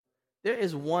there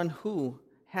is one who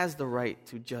has the right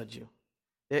to judge you.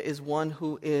 There is one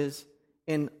who is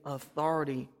in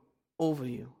authority over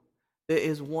you. There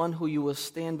is one who you will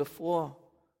stand before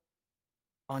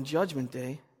on Judgment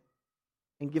Day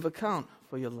and give account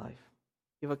for your life,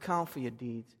 give account for your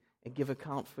deeds, and give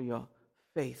account for your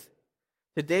faith.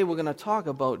 Today we're going to talk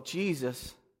about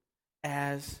Jesus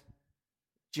as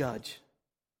judge.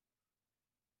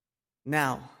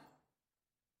 Now,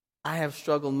 I have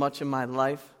struggled much in my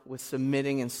life with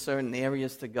submitting in certain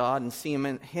areas to God and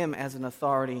seeing Him as an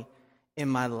authority in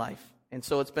my life. And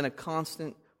so it's been a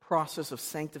constant process of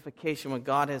sanctification where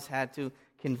God has had to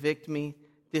convict me,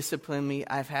 discipline me.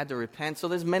 I've had to repent. So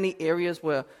there's many areas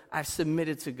where I've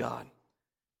submitted to God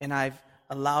and I've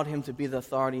allowed Him to be the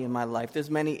authority in my life. There's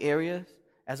many areas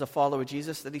as a follower of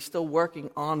Jesus that He's still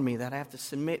working on me, that I have to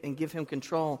submit and give Him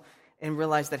control and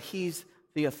realize that He's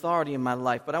the authority in my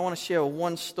life. But I want to share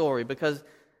one story because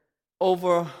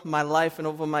over my life and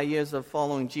over my years of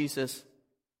following Jesus,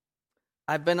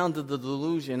 I've been under the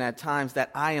delusion at times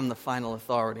that I am the final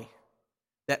authority,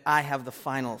 that I have the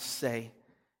final say.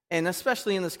 And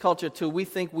especially in this culture too, we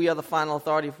think we are the final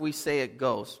authority if we say it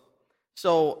goes.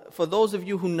 So for those of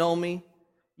you who know me,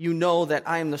 you know that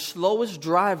I am the slowest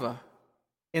driver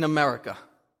in America.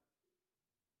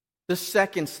 The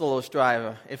second slowest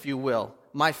driver, if you will.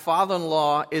 My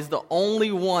father-in-law is the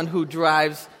only one who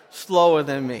drives slower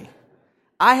than me.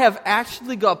 I have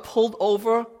actually got pulled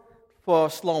over for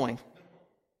slowing.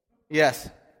 Yes.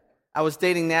 I was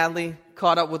dating Natalie,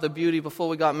 caught up with a beauty before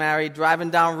we got married, driving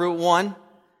down Route 1,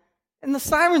 and the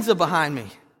sirens are behind me.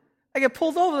 I get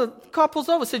pulled over, the car pulls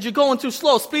over, said, "You're going too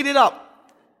slow, speed it up."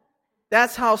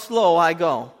 That's how slow I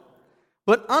go.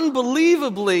 But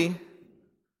unbelievably,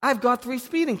 I've got 3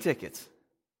 speeding tickets.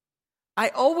 I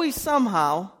always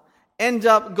somehow end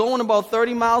up going about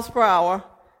 30 miles per hour,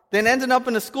 then ending up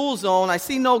in the school zone. I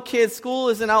see no kids, school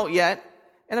isn't out yet,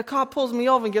 and a cop pulls me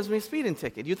over and gives me a speeding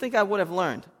ticket. You'd think I would have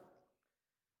learned.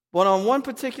 But on one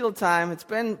particular time, it's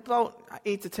been about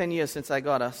 8 to 10 years since I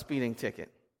got a speeding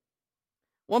ticket.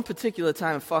 One particular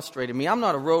time it frustrated me. I'm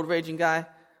not a road raging guy.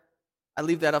 I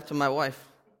leave that up to my wife.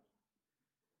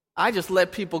 I just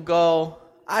let people go.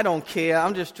 I don't care.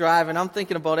 I'm just driving. I'm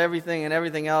thinking about everything and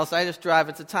everything else. I just drive.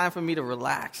 It's a time for me to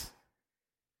relax.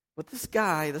 But this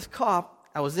guy, this cop,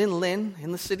 I was in Lynn,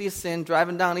 in the city of sin,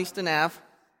 driving down Eastern Ave,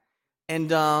 and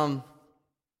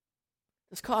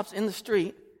this cop's in the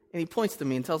street, and he points to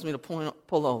me and tells me to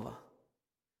pull over.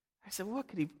 I said, "What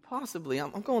could he possibly?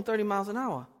 I'm going 30 miles an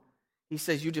hour." He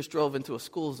says, "You just drove into a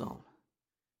school zone."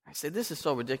 I said, "This is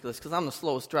so ridiculous because I'm the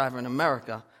slowest driver in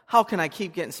America. How can I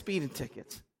keep getting speeding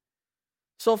tickets?"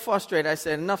 So frustrated, I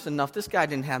said, "Enough's enough. This guy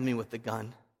didn't have me with the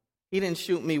gun. He didn't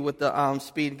shoot me with the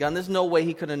speed gun. There's no way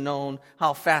he could have known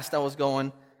how fast I was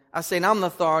going." I said, "I'm the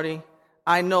authority.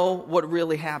 I know what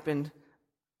really happened.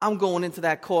 I'm going into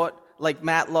that court like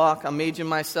Matlock. I'm aging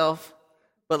myself.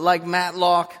 But like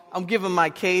Matlock, I'm giving my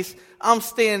case. I'm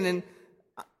standing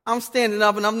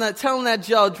up and I'm not telling that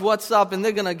judge what's up, and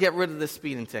they're going to get rid of this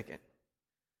speeding ticket."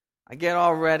 I get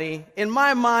all ready. In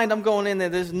my mind, I'm going in there.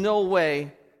 There's no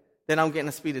way that I'm getting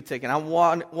a speeding ticket. I'm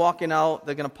walking out.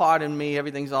 They're going to pardon me.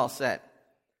 Everything's all set.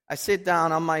 I sit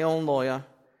down. I'm my own lawyer.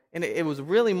 And it was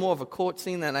really more of a court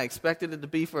scene than I expected it to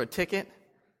be for a ticket.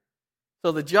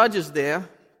 So the judge is there.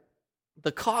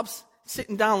 The cop's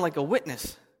sitting down like a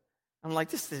witness. I'm like,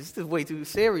 this is way too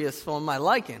serious for my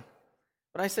liking.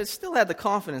 But I said, still had the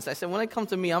confidence. I said, when they come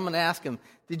to me, I'm going to ask him,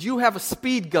 "Did you have a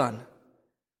speed gun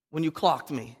when you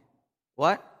clocked me?"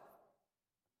 "What?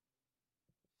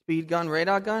 Speed gun,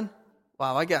 radar gun?"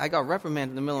 Wow, I got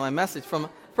reprimanded in the middle of my message from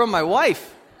my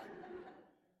wife.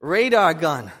 Radar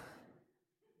gun.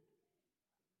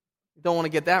 Don't want to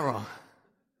get that wrong.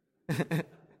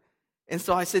 And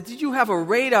so I said, "Did you have a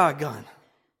radar gun?"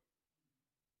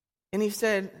 And he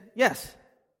said, "Yes."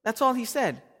 That's all he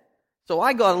said. So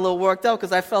I got a little worked out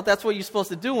because I felt that's what you're supposed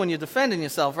to do when you're defending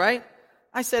yourself, right?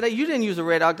 I said, "Hey, you didn't use a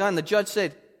radar gun." The judge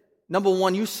said, "Number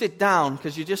one, you sit down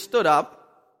because you just stood up."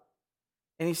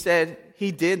 And he said,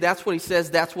 "He did. That's what he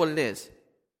says. That's what it is."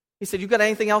 He said, "You got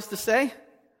anything else to say?" I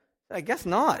said, "I guess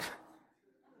not."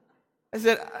 I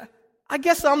said, "I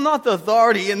guess I'm not the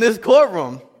authority in this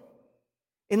courtroom."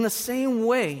 In the same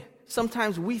way,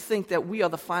 sometimes we think that we are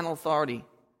the final authority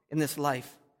in this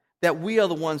life, that we are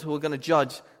the ones who are going to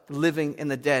judge the living and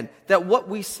the dead, that what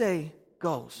we say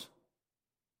goes.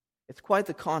 It's quite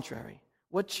the contrary.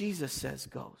 What Jesus says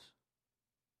goes.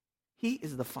 He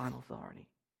is the final authority.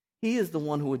 He is the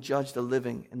one who will judge the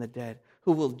living and the dead,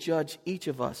 who will judge each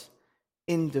of us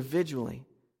individually.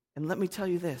 And let me tell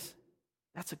you this,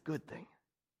 that's a good thing.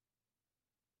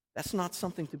 That's not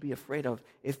something to be afraid of.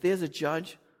 If there's a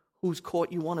judge whose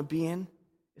court you want to be in?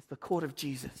 It's the court of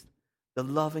Jesus, the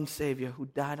loving Savior who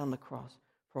died on the cross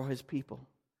for his people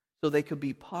so they could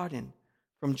be pardoned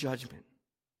from judgment.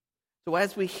 So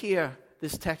as we hear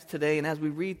this text today and as we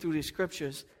read through these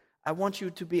scriptures, I want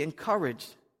you to be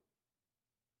encouraged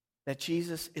that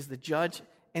Jesus is the judge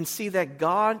and see that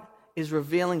God is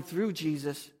revealing through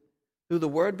Jesus, through the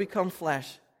Word become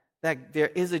flesh, that there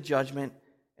is a judgment,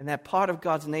 and that part of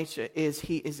God's nature is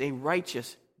he is a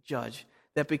righteous judge.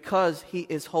 That because he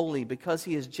is holy, because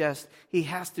he is just, he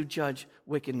has to judge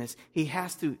wickedness. He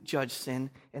has to judge sin,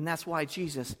 and that's why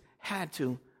Jesus had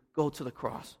to go to the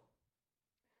cross.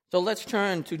 So let's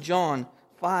turn to John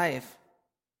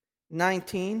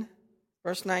 5:19.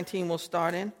 Verse 19 we'll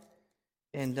start in,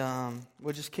 and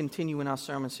we'll just continue in our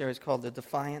sermon series called The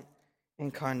Defiant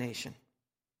Incarnation.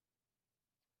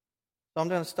 So I'm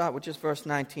going to start with just verse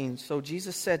 19. So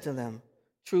Jesus said to them,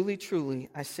 "Truly, truly,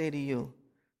 I say to you,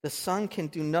 the Son can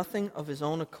do nothing of his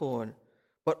own accord,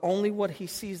 but only what he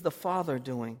sees the Father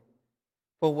doing.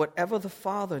 For whatever the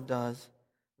Father does,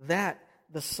 that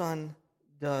the Son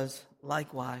does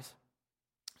likewise."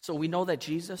 So we know that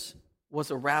Jesus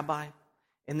was a rabbi,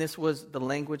 and this was the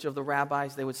language of the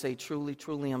rabbis. They would say, "Truly,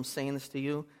 truly, I'm saying this to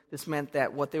you." This meant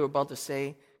that what they were about to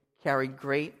say carried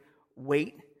great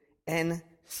weight and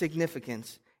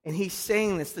significance. And he's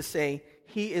saying this to say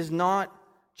he is not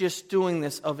just doing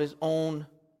this of his own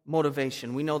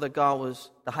motivation. We know that God was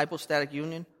the hypostatic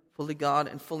union, fully God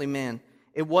and fully man.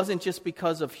 It wasn't just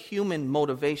because of human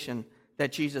motivation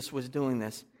that Jesus was doing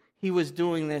this. He was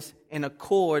doing this in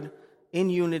accord, in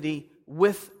unity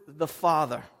with the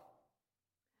Father.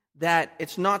 That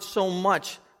it's not so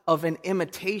much of an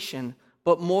imitation,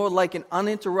 but more like an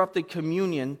uninterrupted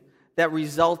communion that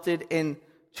resulted in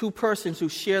two persons who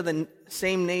share the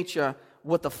same nature.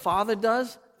 What the Father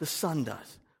does, the Son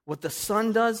does. What the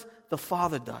Son does, the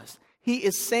Father does. He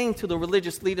is saying to the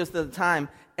religious leaders of the time,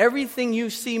 everything you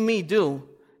see me do,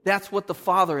 that's what the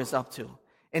Father is up to.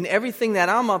 And everything that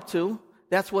I'm up to,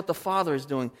 that's what the Father is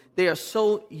doing. They are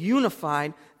so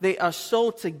unified, they are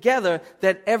so together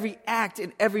that every act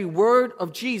and every word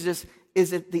of Jesus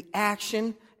is the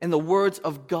action and the words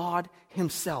of God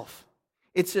himself.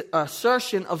 It's an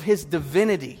assertion of his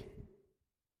divinity.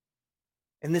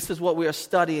 And this is what we are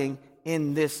studying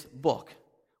in this book.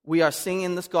 We are seeing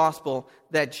in this gospel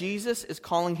that Jesus is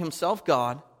calling himself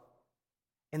God,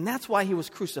 and that's why he was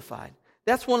crucified.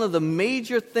 That's one of the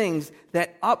major things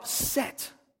that upset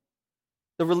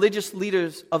the religious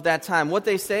leaders of that time. What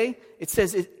they say, it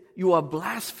says you are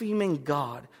blaspheming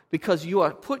God because you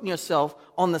are putting yourself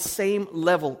on the same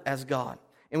level as God.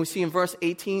 And we see in verse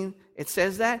 18, it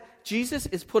says that Jesus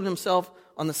is putting himself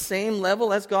on the same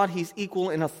level as God. He's equal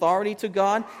in authority to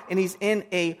God, and he's in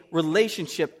a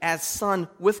relationship as Son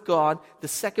with God, the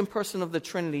second person of the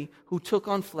Trinity who took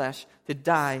on flesh to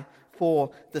die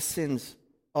for the sins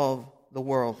of the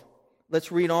world.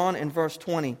 Let's read on in verse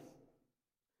 20.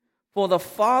 "For the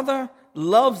Father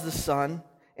loves the Son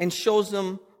and shows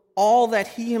him all that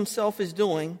he himself is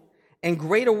doing, and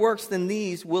greater works than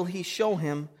these will he show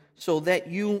him, so that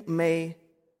you may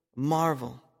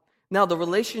marvel." Now, the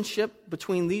relationship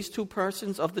between these two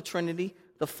persons of the Trinity,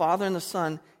 the Father and the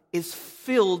Son, is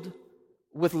filled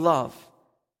with love.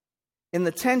 And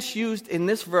the tense used in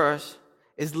this verse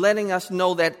is letting us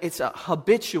know that it's a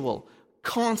habitual,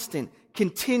 constant,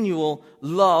 continual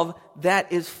love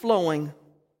that is flowing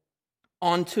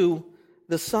onto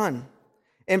the Son.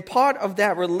 And part of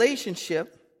that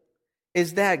relationship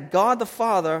is that God the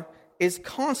Father is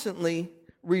constantly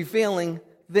revealing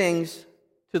things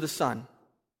to the Son.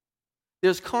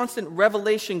 There's constant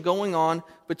revelation going on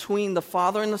between the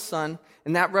Father and the Son,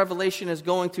 and that revelation is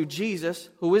going to Jesus,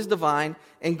 who is divine,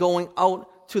 and going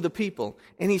out to the people.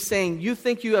 And he's saying, you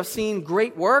think you have seen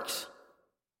great works?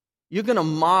 You're going to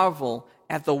marvel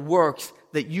at the works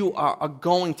that you are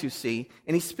going to see.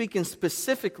 And he's speaking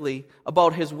specifically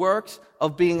about his works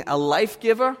of being a life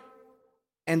giver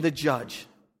and the judge.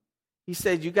 He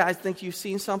said, you guys think you've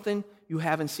seen something? You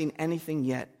haven't seen anything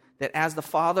yet. That as the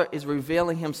Father is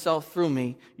revealing himself through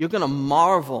me, you're going to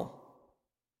marvel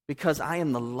because I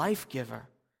am the life giver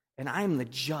and I am the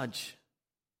judge.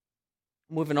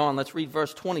 Moving on, let's read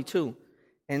verse 22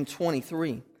 and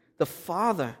 23. The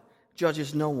Father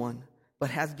judges no one,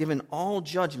 but has given all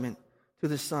judgment to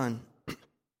the Son,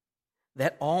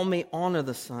 that all may honor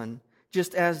the Son,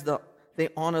 just as they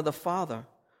honor the Father.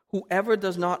 Whoever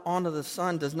does not honor the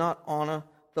Son does not honor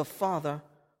the Father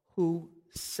who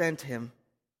sent him.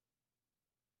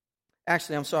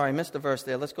 Actually, I'm sorry, I missed a verse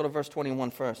there. Let's go to verse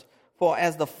 21 first. For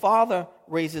as the Father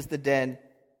raises the dead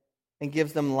and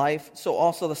gives them life, so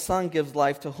also the Son gives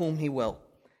life to whom he will.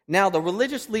 Now, the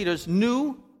religious leaders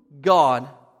knew God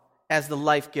as the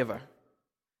life giver.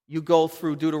 You go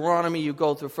through Deuteronomy, you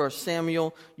go through 1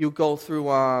 Samuel, you go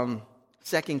through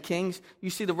 2 Kings. You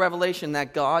see the revelation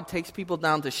that God takes people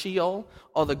down to Sheol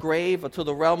or the grave or to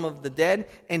the realm of the dead,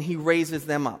 and he raises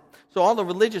them up. So all the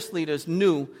religious leaders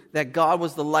knew that God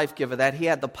was the life giver, that he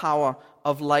had the power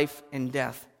of life and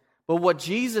death. But what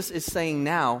Jesus is saying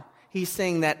now, he's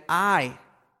saying that I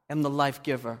am the life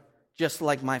giver, just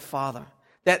like my Father.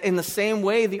 That in the same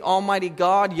way the Almighty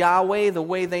God, Yahweh, the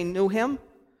way they knew him,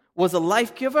 was a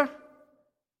life giver,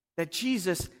 that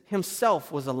Jesus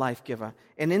himself was a life giver.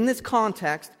 And in this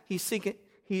context, he's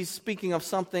speaking of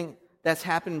something that's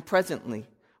happened presently.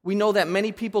 We know that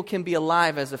many people can be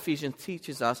alive, as Ephesians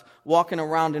teaches us, walking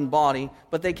around in body,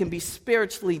 but they can be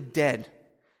spiritually dead.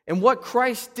 And what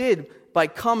Christ did by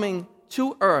coming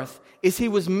to earth is he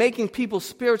was making people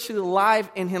spiritually alive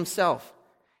in himself.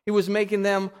 He was making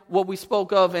them, what we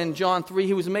spoke of in John 3,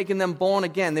 he was making them born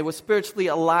again. They were spiritually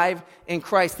alive in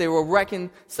Christ. They were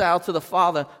reconciled to the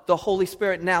Father. The Holy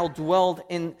Spirit now dwelled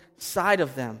inside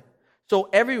of them. So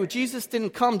Jesus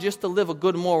didn't come just to live a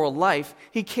good moral life.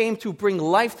 He came to bring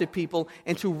life to people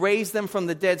and to raise them from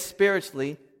the dead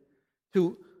spiritually,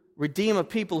 to redeem a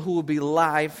people who will be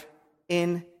alive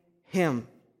in him.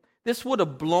 This would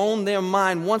have blown their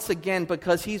mind once again,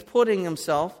 because he's putting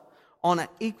himself on an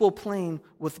equal plane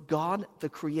with God the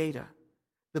Creator,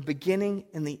 the beginning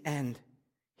and the end.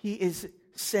 He is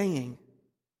saying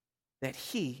that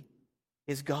he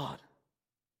is God.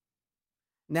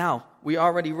 Now, we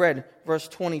already read verse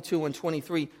 22 and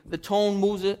 23. The tone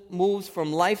moves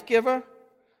from life giver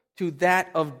to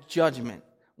that of judgment.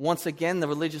 Once again, the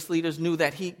religious leaders knew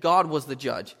that God was the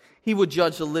judge. He would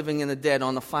judge the living and the dead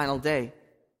on the final day.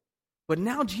 But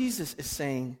now Jesus is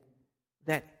saying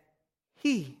that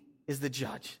he is the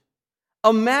judge.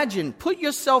 Imagine, put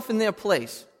yourself in their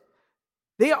place.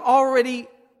 They are already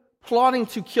plotting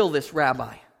to kill this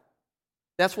rabbi.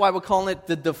 That's why we're calling it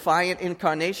the Defiant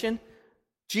Incarnation.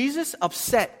 Jesus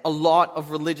upset a lot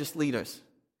of religious leaders.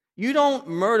 You don't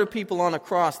murder people on a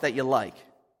cross that you like.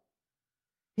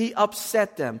 He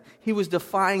upset them. He was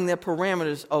defying their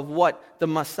parameters of what the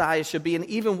Messiah should be and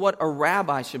even what a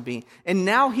rabbi should be. And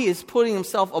now he is putting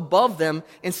himself above them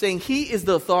and saying he is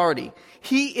the authority.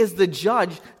 He is the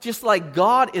judge, just like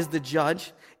God is the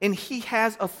judge, and he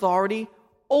has authority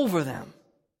over them.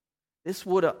 This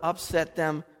would have upset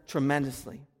them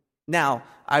tremendously. Now,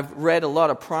 I've read a lot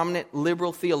of prominent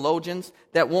liberal theologians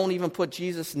that won't even put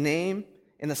Jesus' name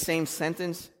in the same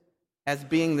sentence as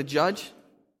being the judge.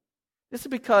 This is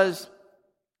because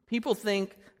people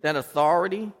think that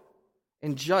authority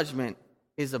and judgment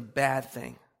is a bad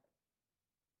thing.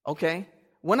 Okay?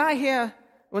 When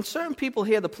certain people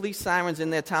hear the police sirens in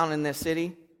their town, in their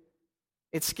city,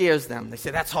 it scares them. They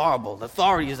say, that's horrible. The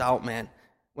authority is out, man.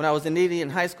 When I was in Indian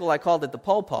high school, I called it the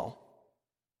po-po.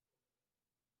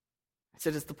 I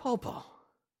said, it's the po-po.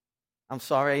 I'm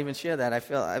sorry I even share that. I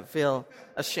feel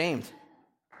ashamed.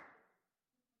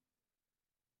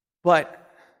 But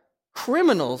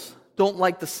criminals don't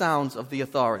like the sounds of the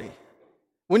authority.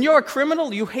 When you're a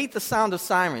criminal, you hate the sound of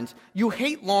sirens. You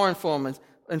hate law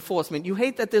enforcement. You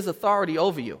hate that there's authority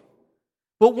over you.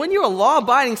 But when you're a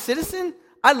law-abiding citizen,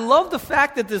 I love the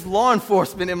fact that there's law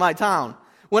enforcement in my town.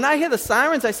 When I hear the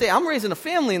sirens, I say, I'm raising a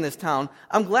family in this town.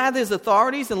 I'm glad there's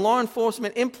authorities and law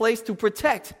enforcement in place to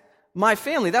protect my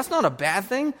family. That's not a bad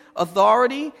thing.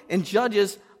 Authority and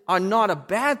judges are not a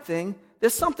bad thing.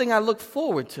 There's something I look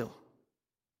forward to.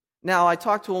 Now, I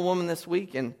talked to a woman this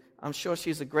week, and I'm sure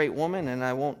she's a great woman, and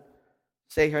I won't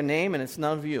say her name, and it's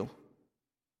none of you.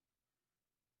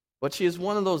 But she is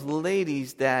one of those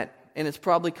ladies that, and it's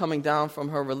probably coming down from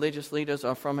her religious leaders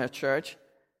or from her church,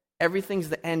 everything's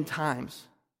the end times.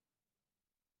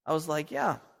 I was like,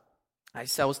 yeah.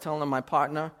 I was telling her my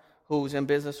partner, who's in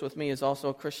business with me, is also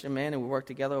a Christian man, and we work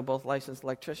together. We're both licensed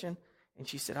electrician. And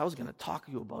she said, I was going to talk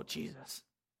to you about Jesus.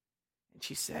 And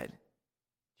she said,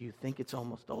 do you think it's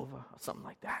almost over? Or something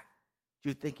like that. Do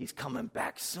you think he's coming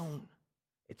back soon?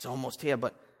 It's almost here,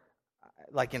 but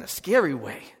like in a scary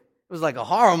way. It was like a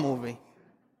horror movie.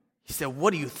 He said,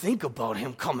 what do you think about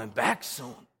him coming back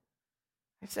soon?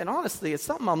 I said, honestly, it's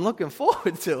something I'm looking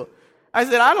forward to. I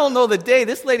said, I don't know the day.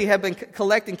 This lady had been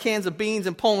collecting cans of beans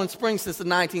in Poland Springs since the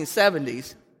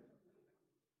 1970s.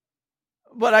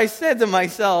 But I said to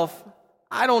myself,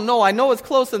 I don't know. I know it's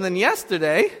closer than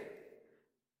yesterday.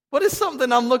 But it's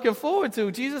something I'm looking forward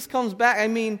to. Jesus comes back. I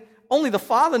mean, only the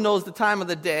Father knows the time of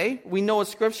the day. We know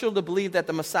it's scriptural to believe that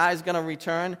the Messiah is going to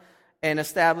return and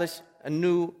establish a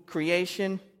new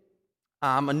creation,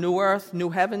 a new earth, new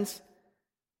heavens.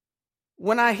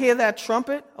 when I hear that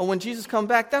trumpet, or when Jesus comes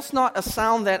back, that's not a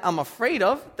sound that I'm afraid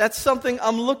of. That's something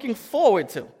I'm looking forward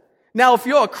to. Now, if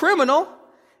you're a criminal,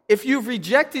 if you've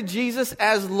rejected Jesus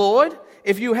as Lord,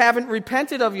 if you haven't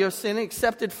repented of your sin and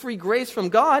accepted free grace from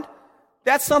God,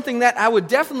 that's something that I would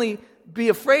definitely be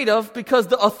afraid of, because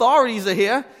the authorities are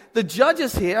here, the judge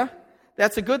is here.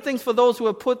 That's a good thing for those who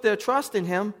have put their trust in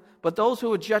him, but those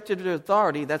who rejected the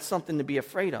authority, that's something to be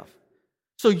afraid of.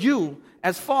 So you,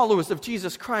 as followers of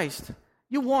Jesus Christ,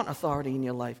 you want authority in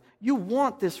your life. You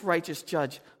want this righteous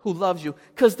judge who loves you.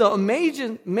 Because the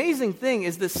amazing thing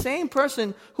is, the same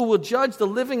person who will judge the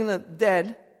living and the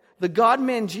dead, the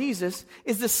God-man Jesus,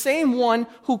 is the same one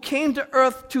who came to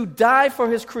earth to die for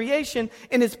his creation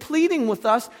and is pleading with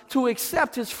us to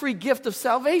accept his free gift of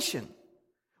salvation.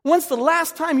 When's the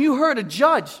last time you heard a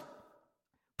judge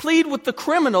plead with the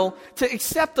criminal to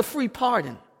accept the free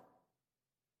pardon?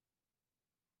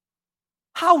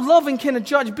 How loving can a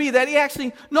judge be that he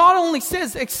actually not only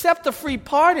says accept the free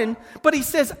pardon, but he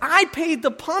says, I paid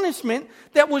the punishment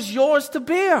that was yours to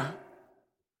bear.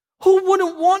 Who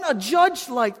wouldn't want a judge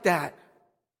like that?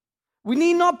 We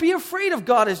need not be afraid of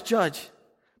God as judge,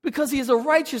 because he is a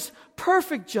righteous,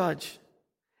 perfect judge.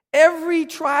 Every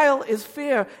trial is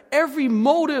fair. Every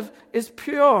motive is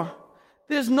pure.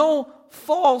 There's no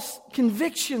false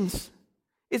convictions.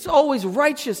 It's always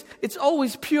righteous. It's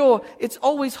always pure. It's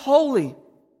always holy.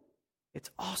 It's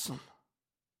awesome.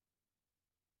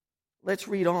 Let's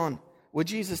read on, where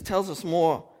Jesus tells us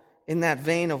more in that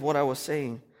vein of what I was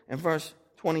saying. In verse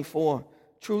 24,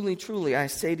 truly, truly, I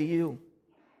say to you,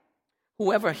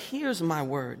 whoever hears my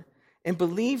word and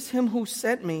believes him who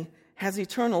sent me has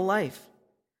eternal life.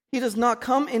 He does not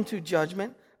come into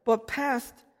judgment, but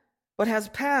has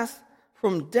passed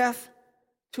from death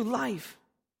to life.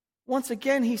 Once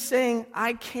again, he's saying,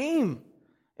 I came.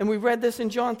 And we read this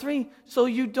in John 3, so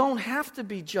you don't have to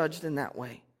be judged in that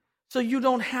way. So you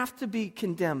don't have to be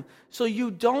condemned. So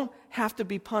you don't have to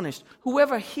be punished.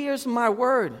 Whoever hears my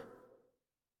word,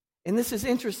 and this is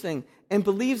interesting, and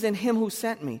believes in him who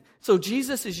sent me. So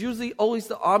Jesus is usually always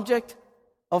the object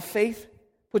of faith.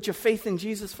 Put your faith in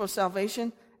Jesus for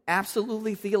salvation.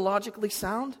 Absolutely theologically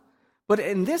sound. But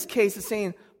in this case, it's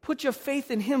saying, put your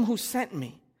faith in him who sent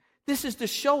me. This is to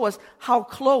show us how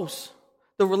close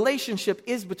the relationship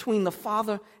is between the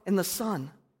Father and the Son,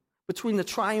 between the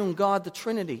triune God, the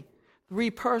Trinity,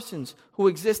 three persons who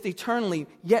exist eternally,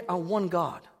 yet are one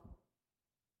God.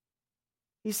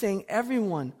 He's saying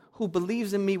everyone who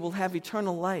believes in me will have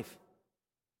eternal life.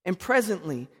 And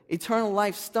presently, eternal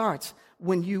life starts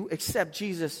when you accept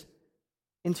Jesus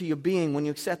into your being, when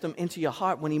you accept him into your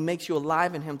heart, when he makes you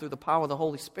alive in him through the power of the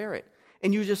Holy Spirit.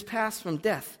 And you just pass from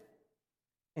death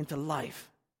into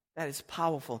life. That is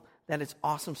powerful. That is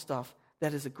awesome stuff.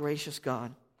 That is a gracious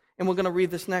God. And we're going to read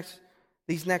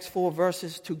these next 4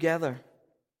 verses together.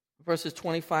 Verses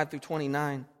 25 through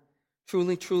 29.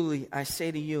 Truly, truly, I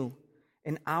say to you,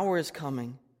 an hour is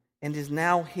coming and is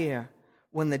now here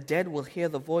when the dead will hear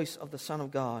the voice of the Son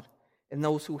of God, and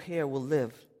those who hear will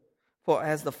live. For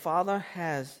as the Father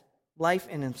has life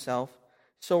in himself,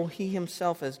 so he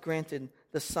himself has granted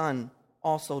the Son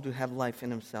also to have life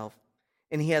in himself.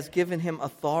 And he has given him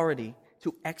authority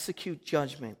to execute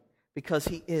judgment, because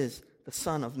he is the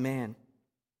Son of Man.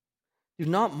 Do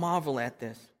not marvel at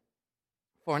this,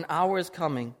 for an hour is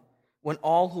coming when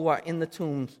all who are in the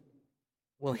tombs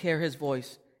will hear his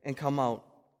voice and come out.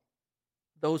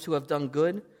 Those who have done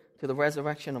good to the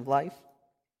resurrection of life,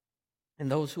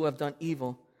 and those who have done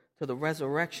evil to the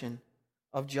resurrection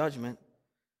of judgment.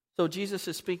 So Jesus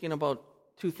is speaking about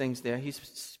 2 things there. He's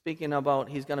speaking about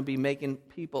he's going to be making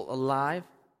people alive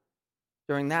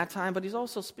during that time, but he's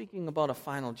also speaking about a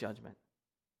final judgment.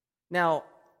 Now,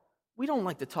 we don't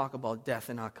like to talk about death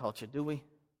in our culture, do we?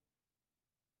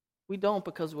 We don't,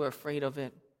 because we're afraid of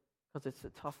it, because it's a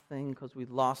tough thing, because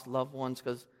we've lost loved ones,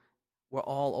 because we're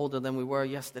all older than we were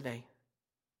yesterday.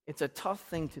 It's a tough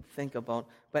thing to think about,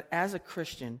 but as a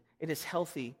Christian, it is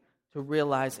healthy to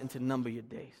realize and to number your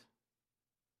days.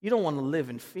 You don't want to live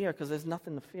in fear, because there's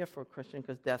nothing to fear for a Christian,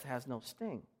 because death has no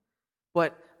sting.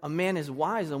 But a man is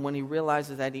wiser when he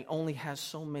realizes that he only has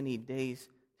so many days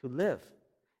to live.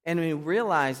 And he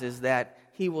realizes that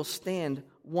he will stand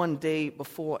one day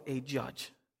before a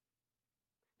judge.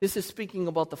 This is speaking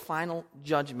about the final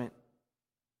judgment.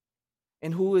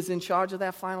 And who is in charge of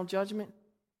that final judgment?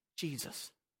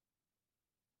 Jesus.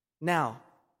 Now,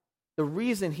 the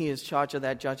reason he is in charge of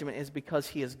that judgment is because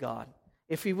he is God.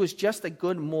 If he was just a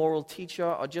good moral teacher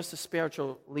or just a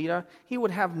spiritual leader, he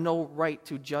would have no right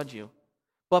to judge you.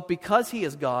 But because he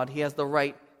is God, he has the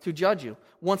right to judge you.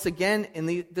 Once again,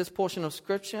 in this portion of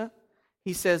Scripture,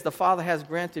 He says, the Father has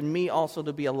granted me also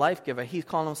to be a life giver. He's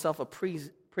calling himself a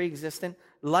pre-existent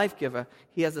life giver.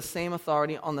 He has the same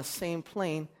authority on the same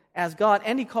plane as God,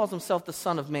 and he calls himself the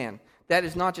Son of Man. That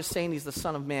is not just saying he's the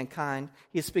Son of mankind.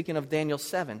 He is speaking of Daniel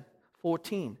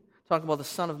 7:14, talking about the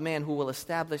Son of Man who will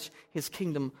establish his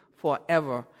kingdom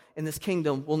forever, and this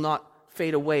kingdom will not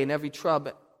fade away, and every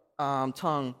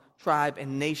tongue, tribe,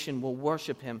 and nation will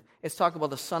worship him. It's talking about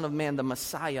the Son of Man, the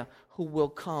Messiah, who will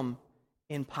come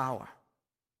in power.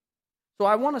 So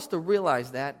I want us to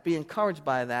realize that, be encouraged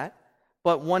by that,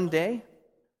 but one day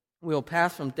we will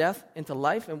pass from death into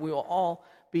life, and we will all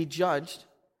be judged,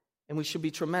 and we should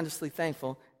be tremendously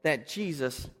thankful that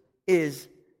Jesus is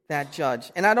that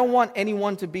judge. And I don't want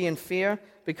anyone to be in fear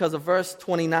because of verse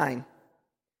 29.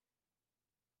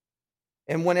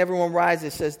 And when everyone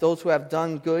rises, it says, those who have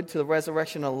done good to the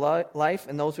resurrection of life,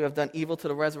 and those who have done evil to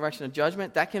the resurrection of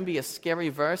judgment. That can be a scary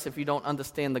verse if you don't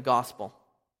understand the gospel.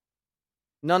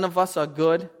 None of us are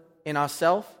good in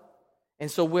ourselves, and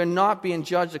so we're not being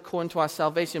judged according to our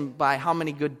salvation by how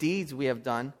many good deeds we have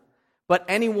done. But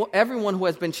everyone who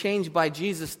has been changed by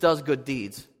Jesus does good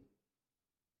deeds.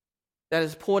 That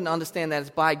is important to understand that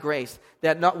it's by grace.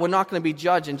 That we're not going to be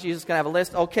judged, and Jesus is going to have a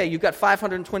list. Okay, you got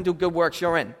 522 good works,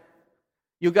 you're in.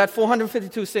 You got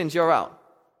 452 sins, you're out.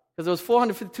 Because those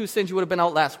 452 sins, you would have been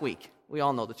out last week. We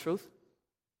all know the truth.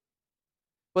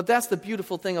 But that's the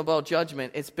beautiful thing about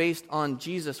judgment. It's based on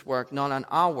Jesus' work, not on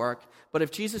our work. But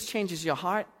if Jesus changes your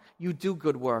heart, you do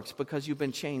good works because you've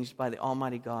been changed by the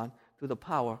Almighty God through the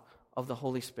power of the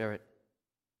Holy Spirit.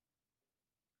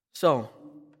 So,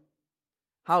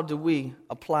 how do we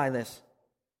apply this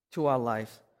to our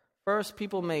lives? First,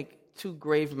 people make two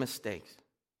grave mistakes.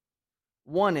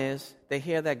 One is they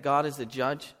hear that God is the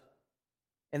judge,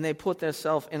 and they put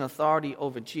themselves in authority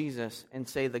over Jesus and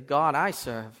say, the God I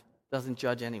serve doesn't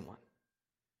judge anyone.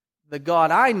 The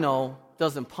God I know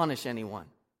doesn't punish anyone.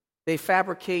 They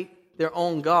fabricate their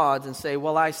own gods and say,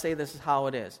 well, I say this is how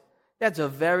it is. That's a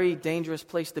very dangerous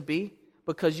place to be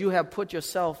because you have put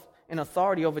yourself in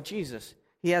authority over Jesus.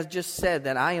 He has just said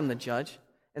that I am the judge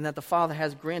and that the Father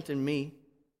has granted me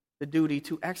the duty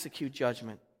to execute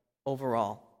judgment over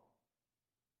all.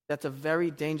 That's a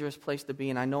very dangerous place to be,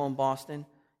 and I know in Boston,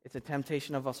 it's a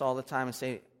temptation of us all the time to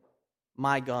say,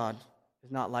 my God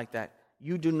is not like that.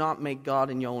 You do not make God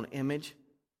in your own image.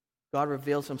 God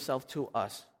reveals himself to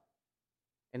us,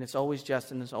 and it's always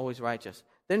just and it's always righteous.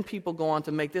 Then people go on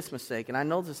to make this mistake, and I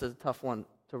know this is a tough one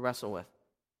to wrestle with.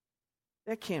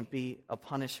 There can't be a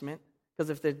punishment, because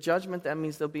if there's judgment, that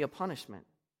means there'll be a punishment.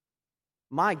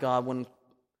 My God wouldn't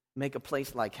make a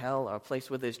place like hell or a place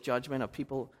where there's judgment or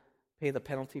people pay the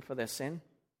penalty for their sin.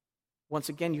 Once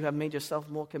again, you have made yourself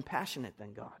more compassionate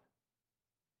than God.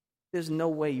 There's no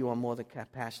way you are more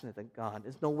compassionate than God.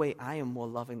 There's no way I am more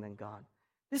loving than God.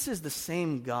 This is the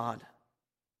same God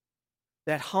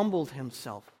that humbled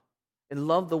himself and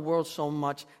loved the world so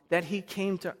much that he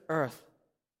came to earth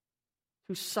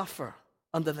to suffer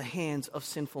under the hands of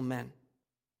sinful men,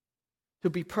 to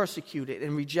be persecuted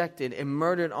and rejected and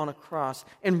murdered on a cross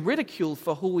and ridiculed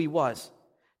for who he was,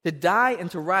 to die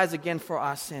and to rise again for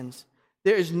our sins.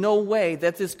 There is no way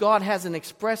that this God hasn't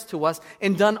expressed to us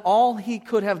and done all he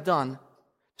could have done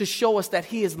to show us that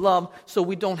he is love so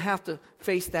we don't have to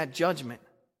face that judgment.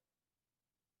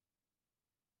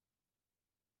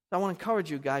 So I want to encourage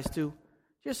you guys to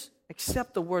just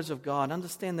accept the words of God,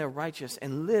 understand they're righteous,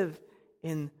 and live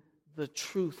in the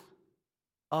truth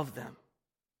of them.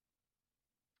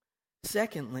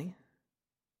 Secondly,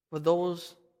 for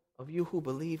those of you who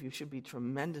believe, you should be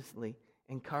tremendously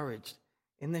encouraged.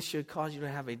 And this should cause you to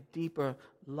have a deeper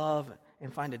love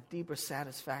and find a deeper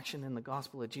satisfaction in the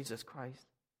gospel of Jesus Christ.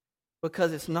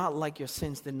 Because it's not like your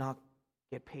sins did not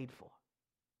get paid for.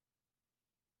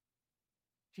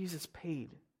 Jesus paid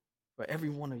for every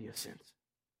one of your sins.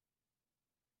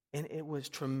 And it was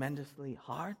tremendously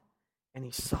hard, and he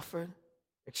suffered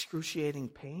excruciating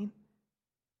pain.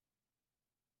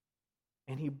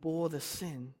 And he bore the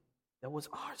sin that was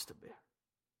ours to bear.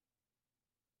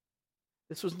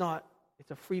 This was not,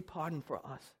 it's a free pardon for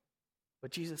us.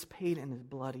 But Jesus paid in his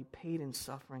blood. He paid in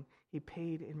suffering. He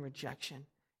paid in rejection.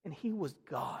 And he was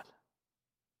God.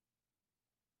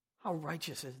 How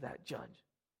righteous is that judge?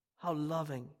 How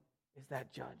loving is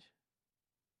that judge?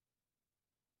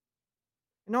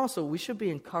 And also, we should be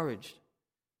encouraged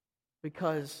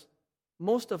because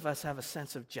most of us have a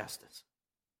sense of justice.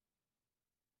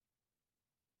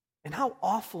 And how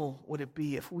awful would it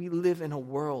be if we live in a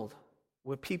world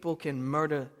where people can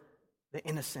murder the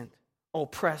innocent,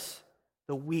 oppress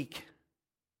the weak,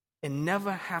 and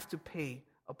never have to pay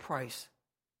a price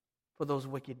for those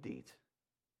wicked deeds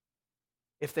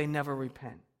if they never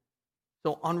repent?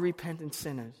 So unrepentant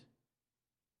sinners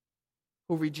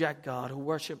who reject God, who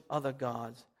worship other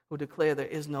gods, who declare there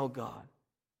is no God,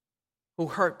 who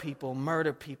hurt people,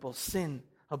 murder people, sin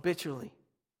habitually.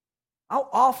 How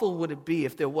awful would it be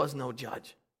if there was no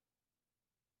judge?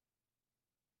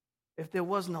 If there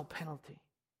was no penalty?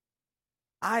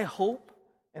 I hope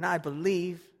and I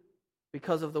believe,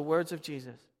 because of the words of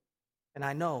Jesus, and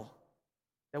I know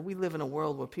that we live in a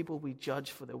world where people will be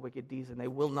judged for their wicked deeds and they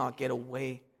will not get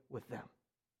away with them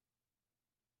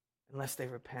unless they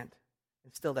repent.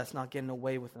 And still, that's not getting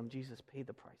away with them. Jesus paid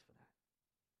the price for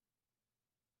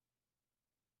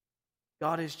that.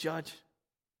 God is judge.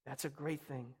 That's a great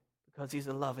thing because he's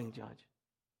a loving judge.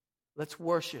 Let's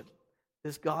worship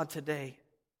this God today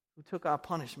who took our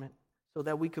punishment so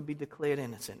that we could be declared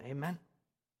innocent. Amen.